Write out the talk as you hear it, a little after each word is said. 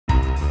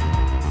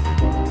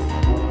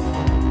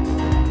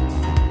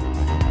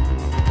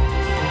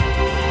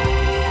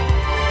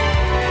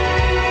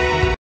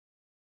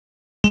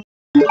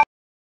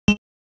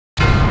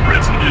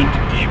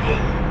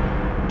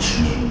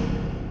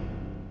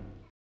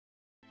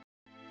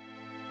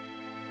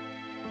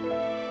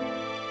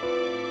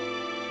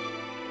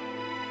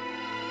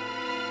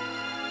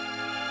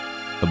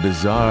A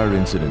bizarre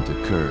incident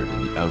occurred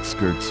in the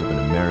outskirts of an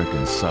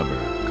American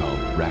suburb called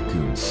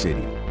Raccoon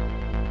City.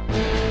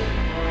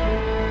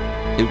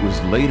 It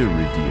was later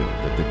revealed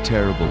that the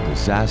terrible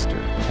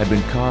disaster had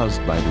been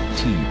caused by the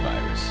T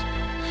virus,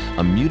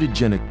 a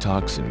mutagenic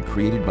toxin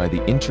created by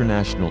the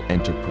international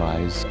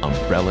enterprise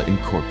Umbrella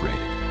Incorporated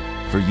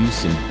for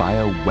use in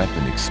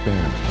bioweapon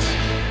experiments.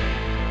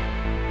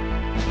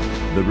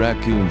 The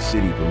Raccoon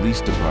City Police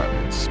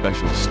Department's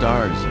Special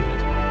Stars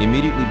Unit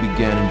immediately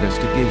began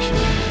investigation.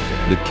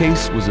 The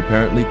case was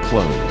apparently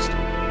closed,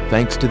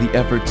 thanks to the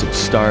efforts of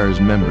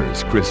STARS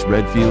members Chris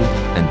Redfield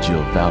and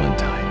Jill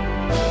Valentine.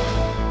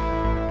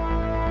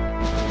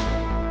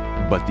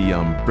 But the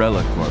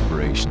Umbrella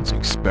Corporation's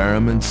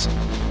experiments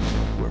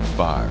were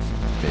far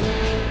from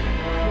finished.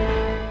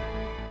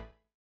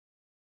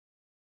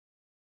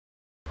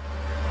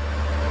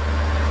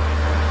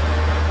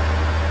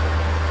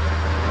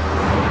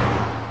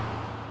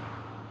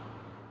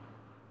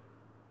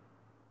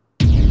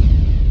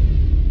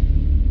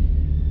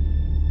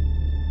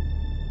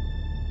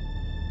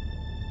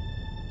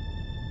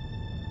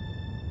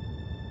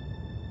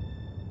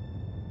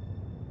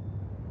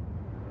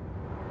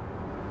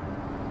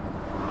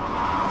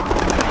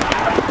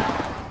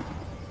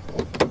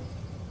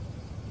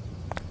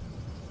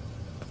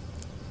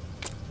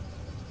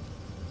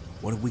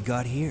 What have we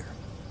got here?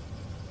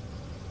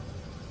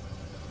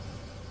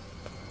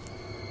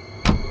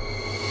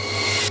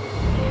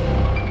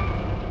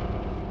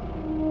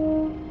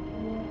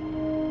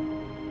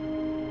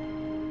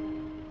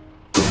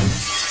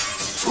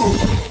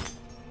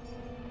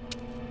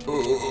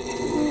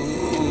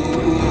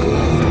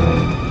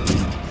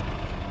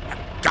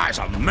 That guy's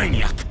a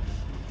maniac.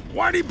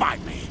 Why'd he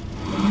bite me?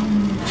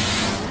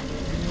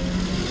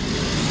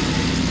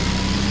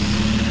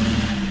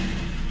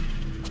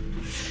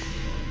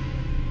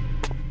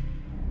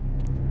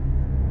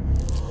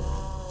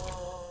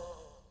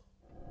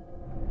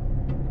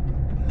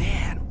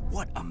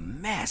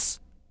 Mess.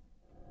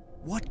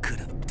 What could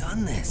have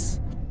done this?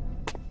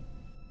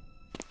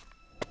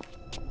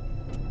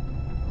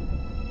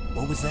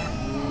 What was that?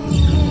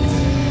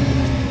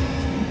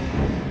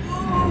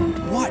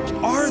 What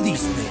are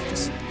these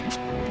things?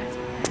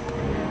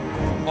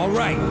 All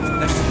right,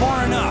 that's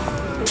far enough.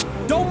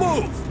 Don't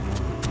move!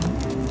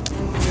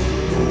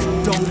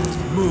 Don't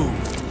move.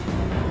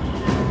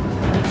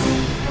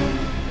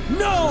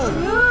 No!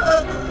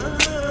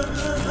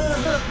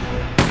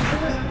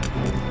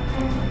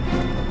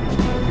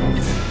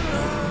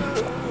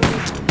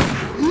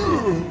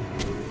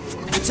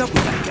 What's up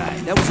with that guy?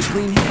 That was a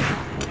clean hit.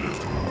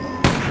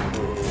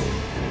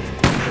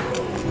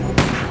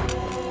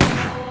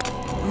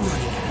 I'm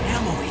running out of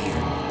ammo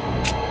here.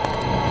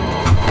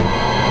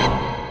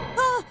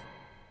 Oh!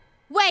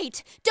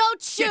 Wait!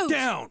 Don't shoot! Get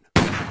down!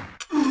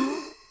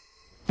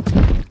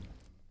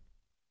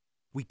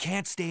 We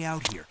can't stay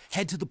out here.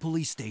 Head to the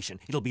police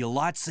station. It'll be a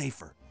lot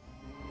safer.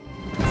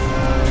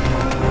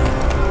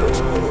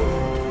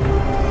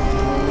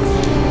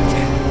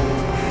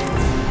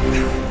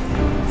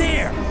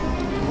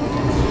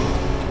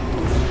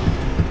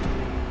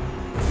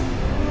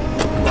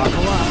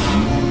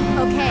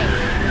 Okay.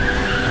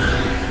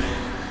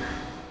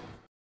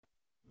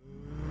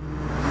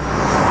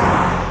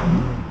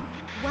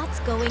 What's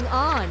going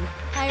on?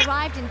 I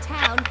arrived in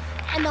town,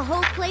 and the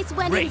whole place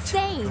went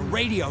insane. The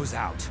radio's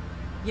out.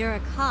 You're a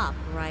cop,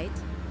 right?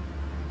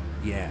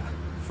 Yeah,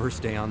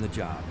 first day on the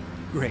job.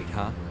 Great,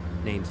 huh?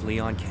 Name's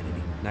Leon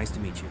Kennedy. Nice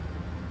to meet you.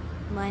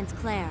 Mine's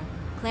Claire.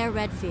 Claire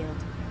Redfield.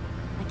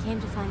 I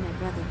came to find my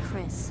brother,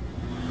 Chris.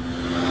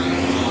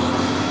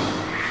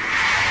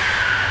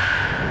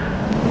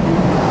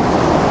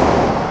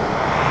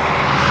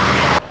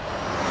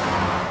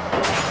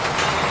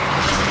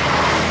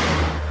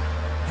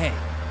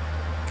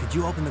 Could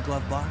you open the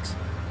glove box?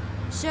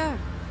 Sure.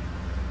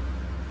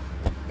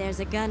 There's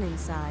a gun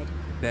inside.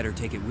 Better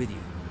take it with you.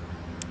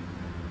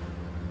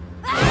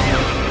 No!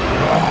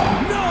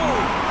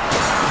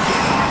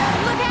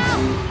 Look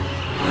out!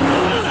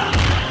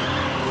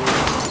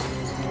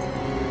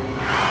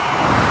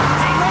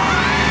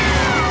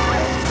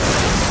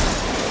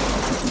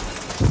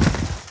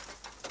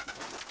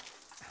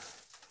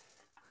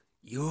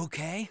 You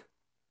okay?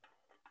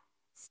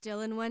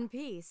 Still in one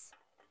piece.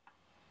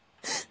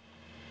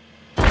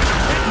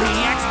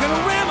 Maniac's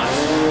gonna ram us!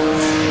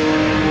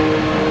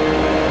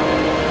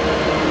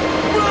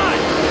 Run!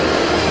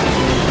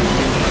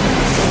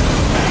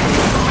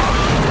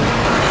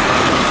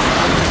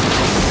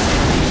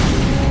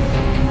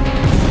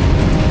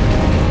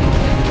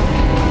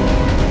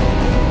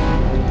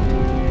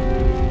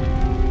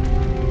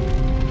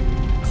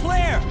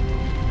 Claire!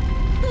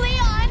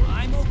 Leon!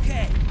 I'm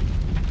okay.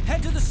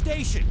 Head to the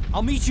station.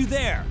 I'll meet you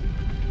there.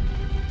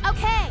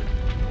 Okay.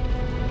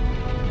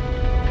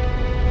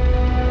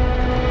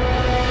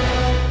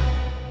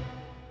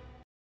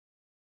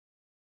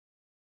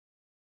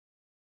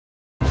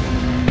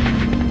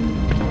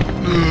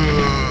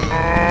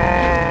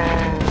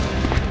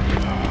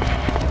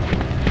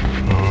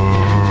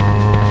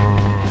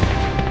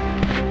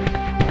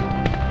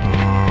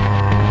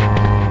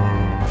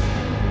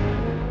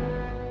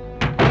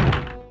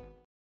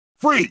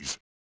 Freeze!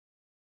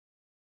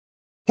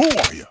 Who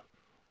are you?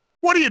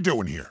 What are you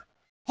doing here?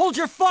 Hold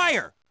your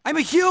fire! I'm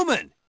a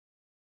human!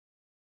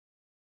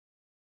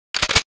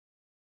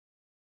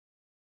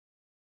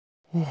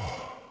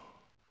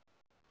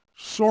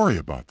 Sorry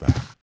about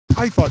that.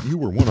 I thought you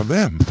were one of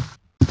them.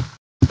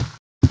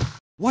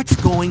 What's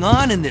going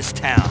on in this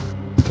town?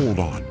 Hold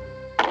on.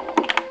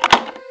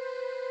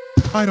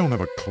 I don't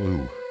have a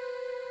clue.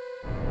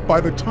 By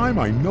the time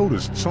I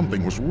noticed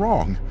something was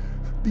wrong,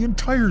 the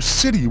entire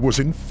city was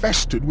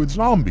infested with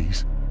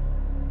zombies.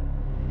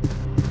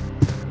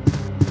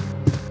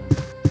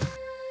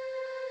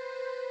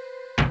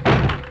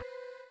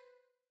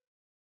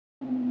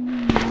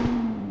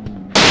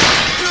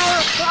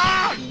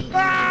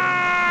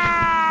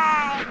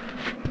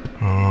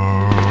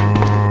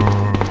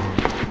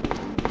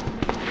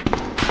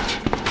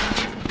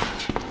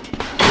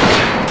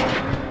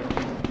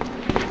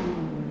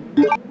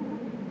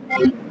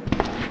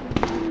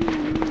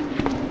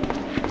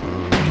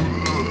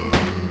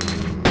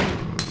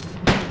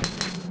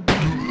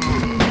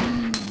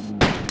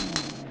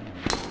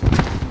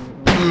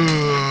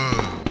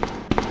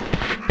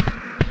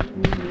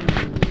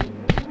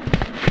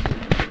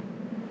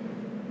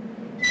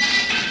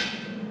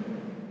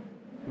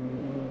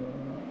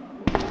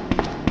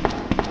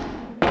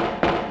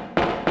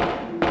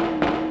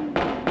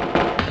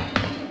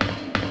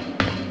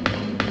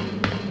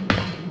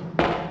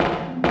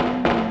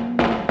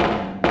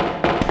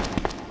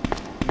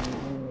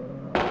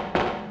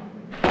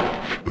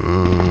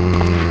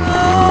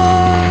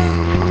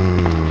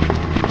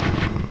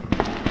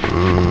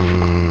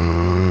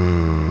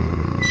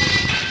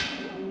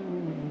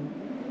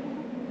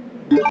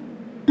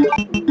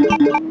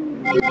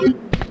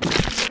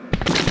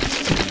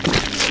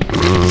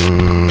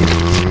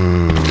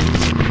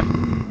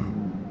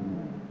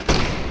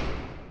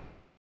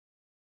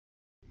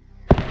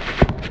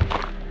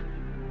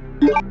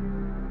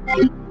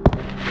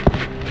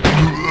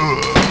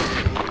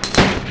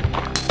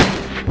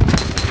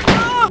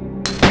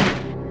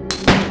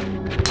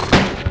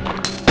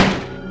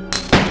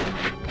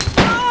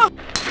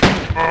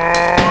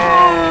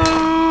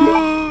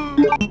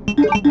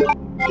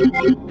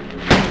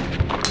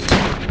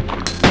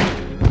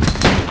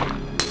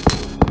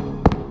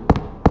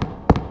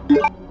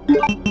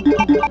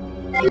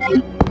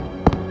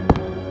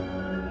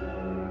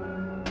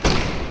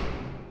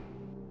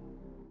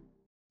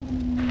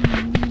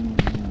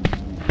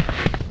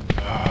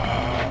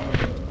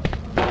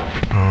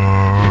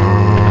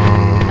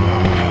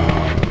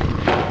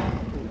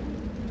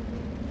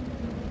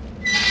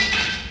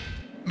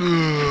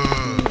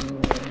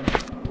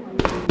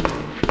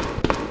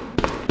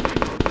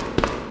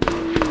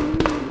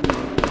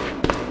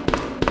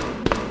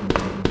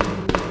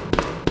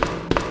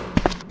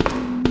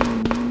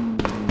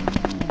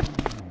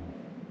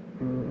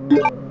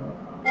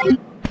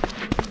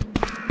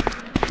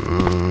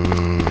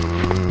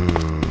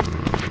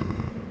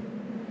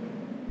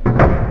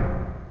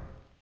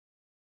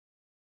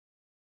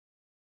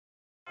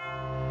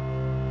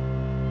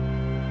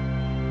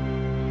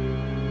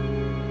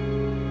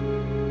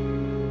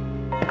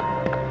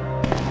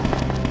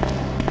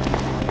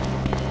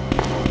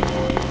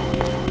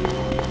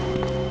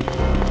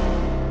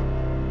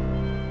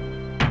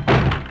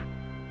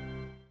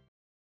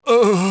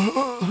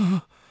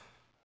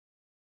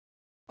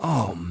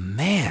 Oh,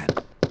 man.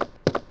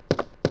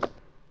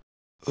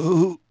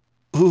 Who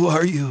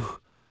are you?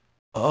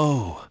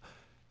 Oh,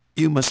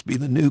 you must be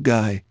the new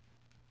guy.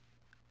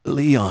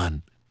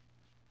 Leon.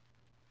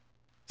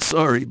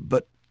 Sorry,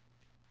 but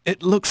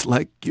it looks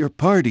like your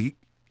party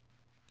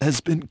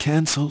has been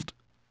cancelled.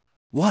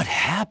 What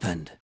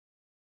happened?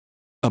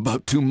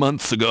 About 2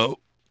 months ago,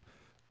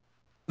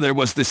 there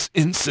was this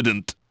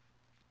incident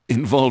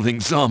involving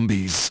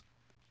zombies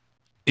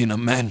in a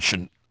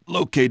mansion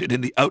located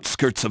in the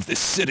outskirts of this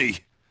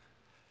city.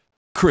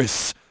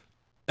 Chris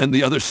and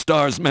the other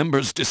STARS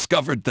members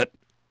discovered that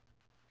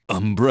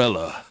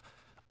Umbrella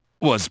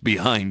was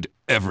behind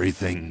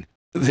everything.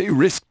 They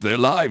risked their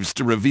lives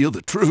to reveal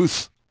the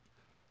truth,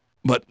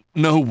 but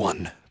no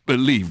one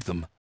believed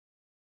them.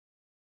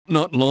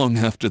 Not long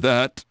after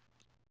that,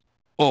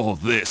 all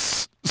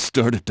this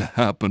started to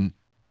happen.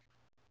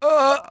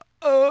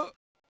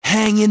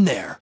 Hang in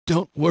there.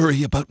 Don't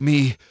worry about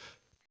me.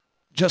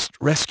 Just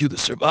rescue the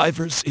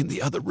survivors in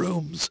the other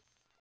rooms.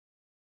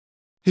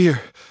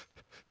 Here,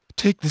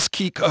 take this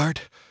key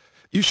card.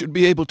 You should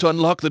be able to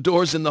unlock the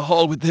doors in the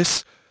hall with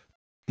this.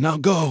 Now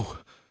go.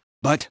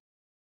 But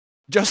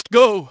just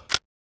go.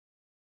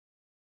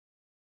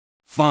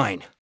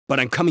 Fine, but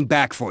I'm coming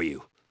back for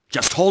you.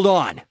 Just hold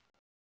on.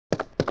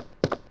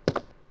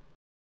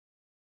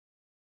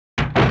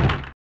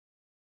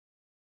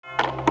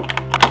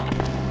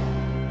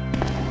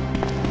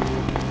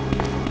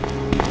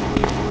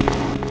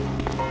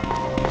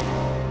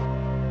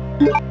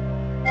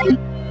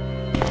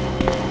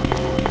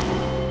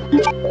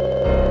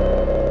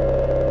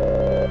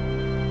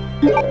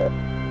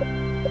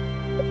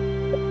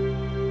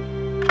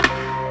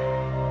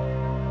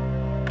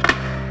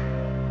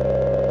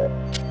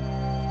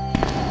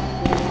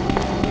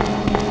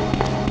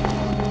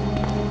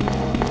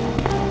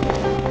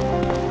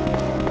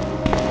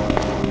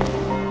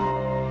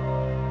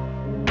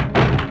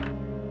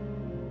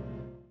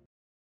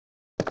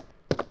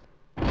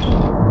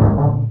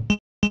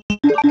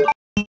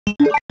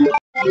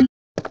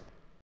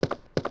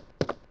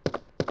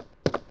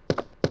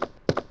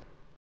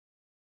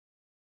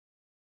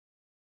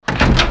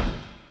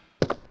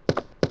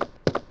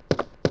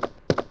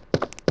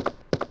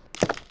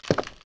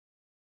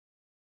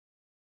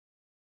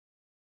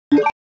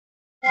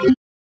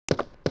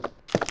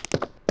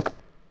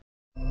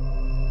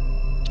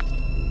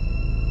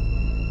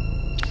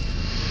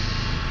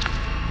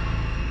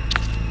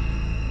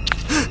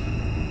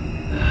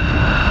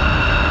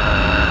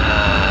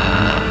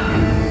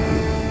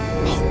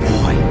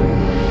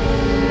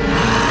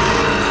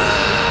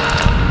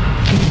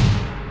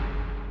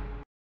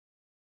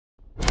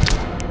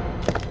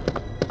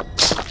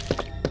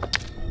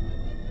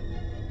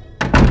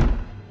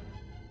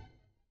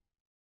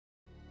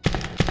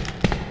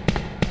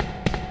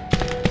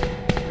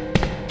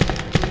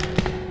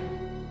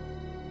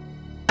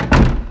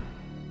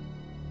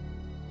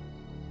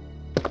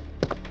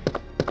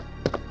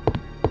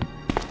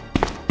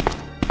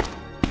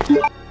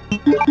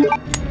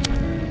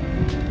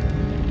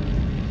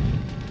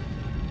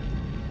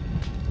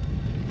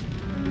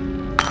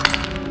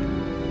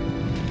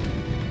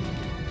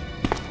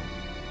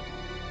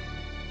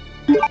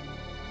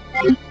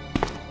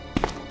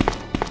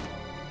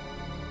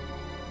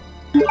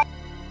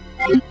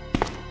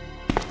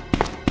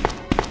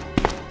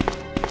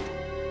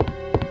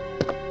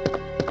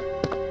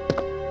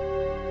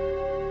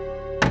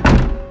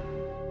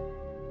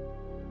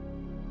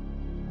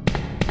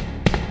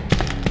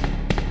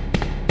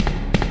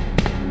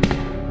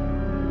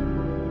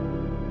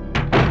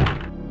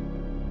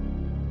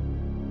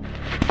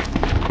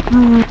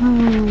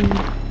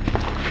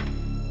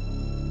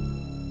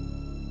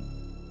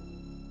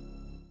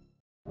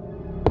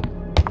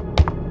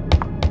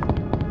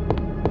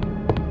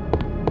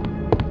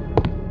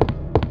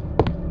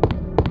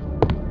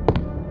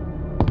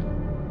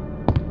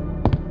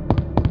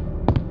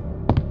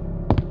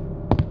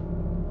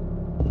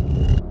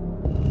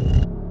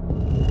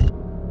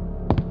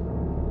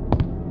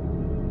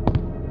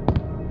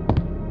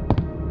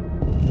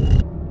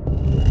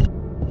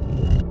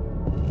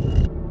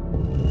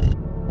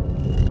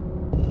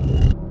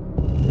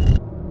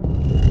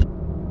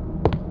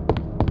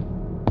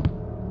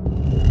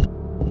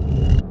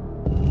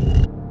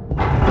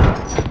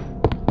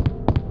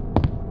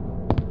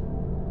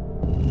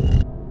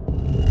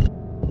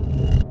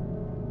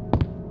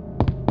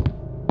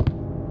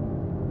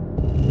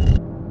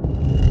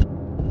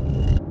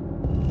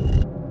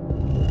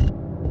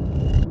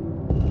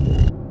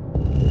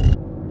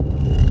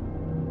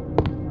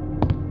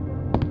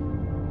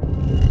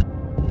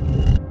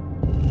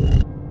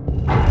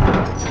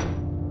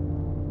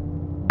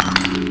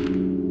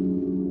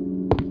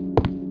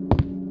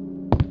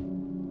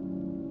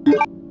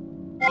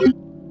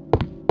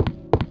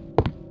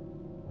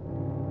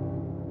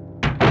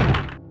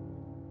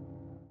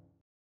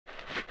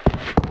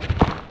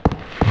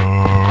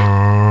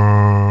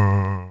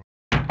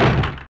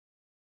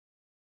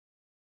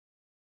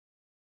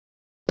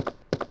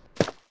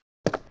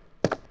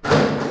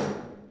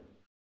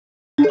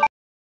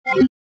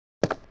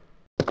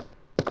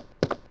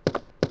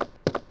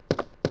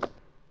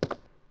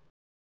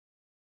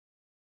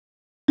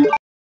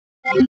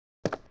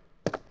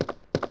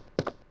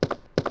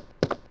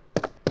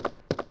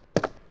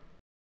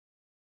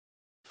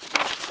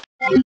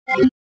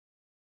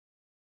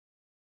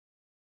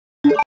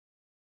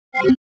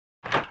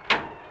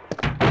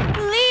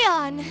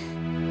 Leon!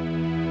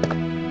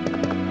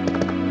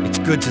 It's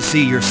good to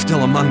see you're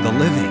still among the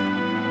living.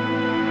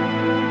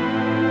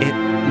 It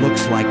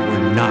looks like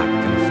we're not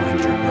gonna find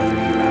your brother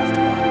here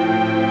after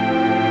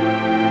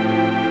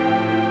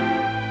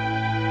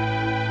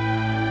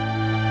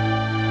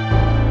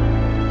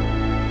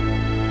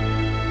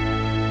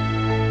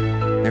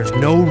all. There's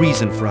no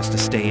reason for us to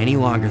stay any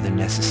longer than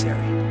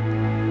necessary.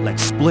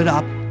 Let's split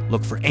up,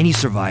 look for any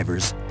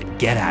survivors, and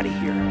get out of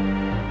here.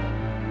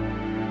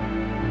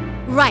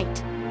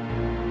 Right.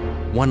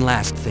 One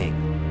last thing.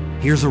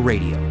 Here's a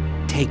radio.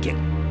 Take it.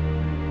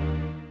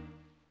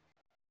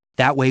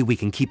 That way we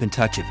can keep in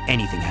touch if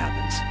anything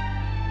happens.